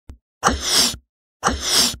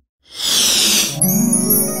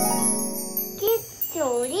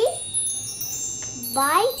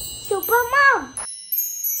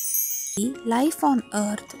life on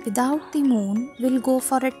Earth without the moon will go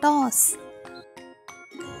for a toss.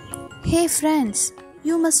 Hey friends,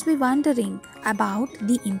 you must be wondering about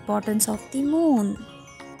the importance of the moon.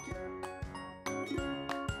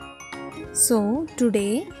 So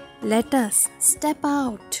today, let us step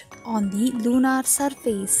out on the lunar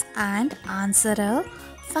surface and answer a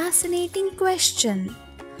fascinating question.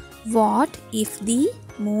 What if the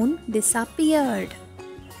moon disappeared?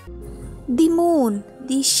 The moon,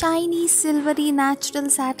 the shiny silvery natural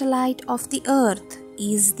satellite of the Earth,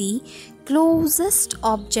 is the closest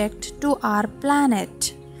object to our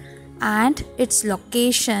planet, and its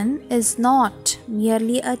location is not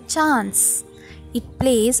merely a chance. It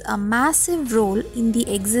plays a massive role in the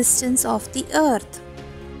existence of the Earth.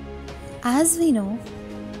 As we know,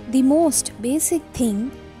 the most basic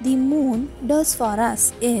thing the moon does for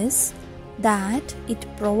us is that it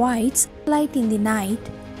provides light in the night.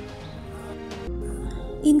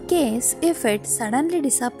 In case if it suddenly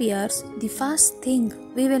disappears, the first thing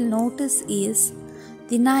we will notice is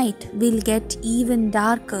the night will get even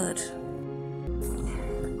darker.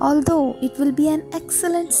 Although it will be an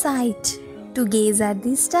excellent sight to gaze at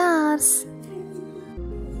the stars.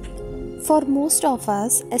 For most of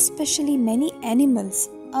us, especially many animals,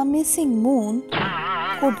 a missing moon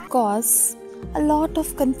could cause a lot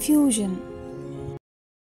of confusion.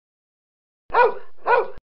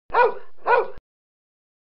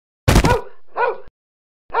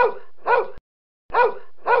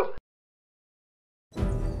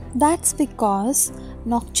 That's because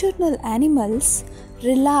nocturnal animals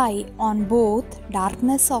rely on both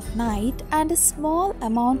darkness of night and a small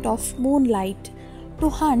amount of moonlight to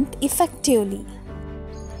hunt effectively.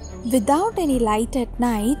 Without any light at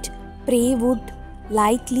night, prey would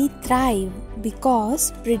likely thrive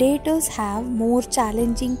because predators have more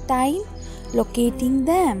challenging time locating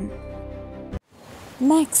them.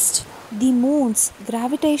 Next, the moon's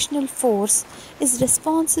gravitational force is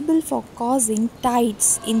responsible for causing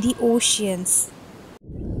tides in the oceans.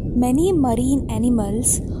 Many marine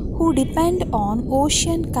animals who depend on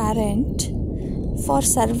ocean current for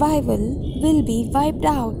survival will be wiped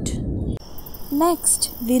out.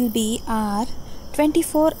 Next will be our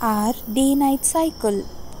 24-hour day-night cycle.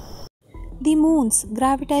 The moon's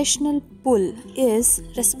gravitational pull is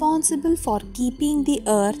responsible for keeping the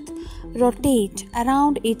Earth rotate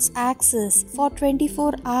around its axis for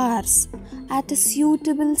 24 hours at a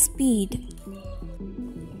suitable speed.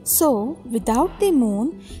 So, without the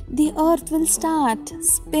moon, the Earth will start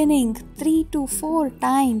spinning 3 to 4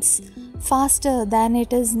 times faster than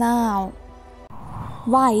it is now.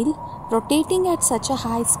 While rotating at such a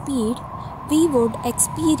high speed, we would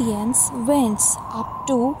experience winds up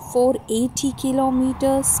to 480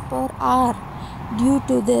 kilometers per hour. Due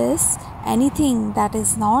to this, anything that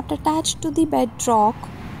is not attached to the bedrock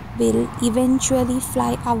will eventually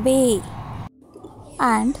fly away.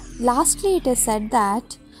 And lastly, it is said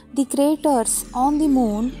that the craters on the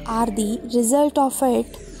moon are the result of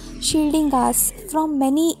it, shielding us from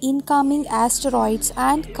many incoming asteroids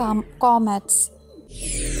and comets.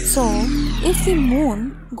 So, if the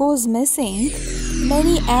moon goes missing,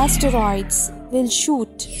 many asteroids will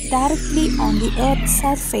shoot directly on the Earth's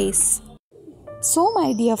surface. So,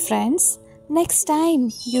 my dear friends, next time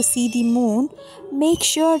you see the moon, make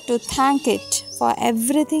sure to thank it for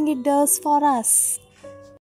everything it does for us.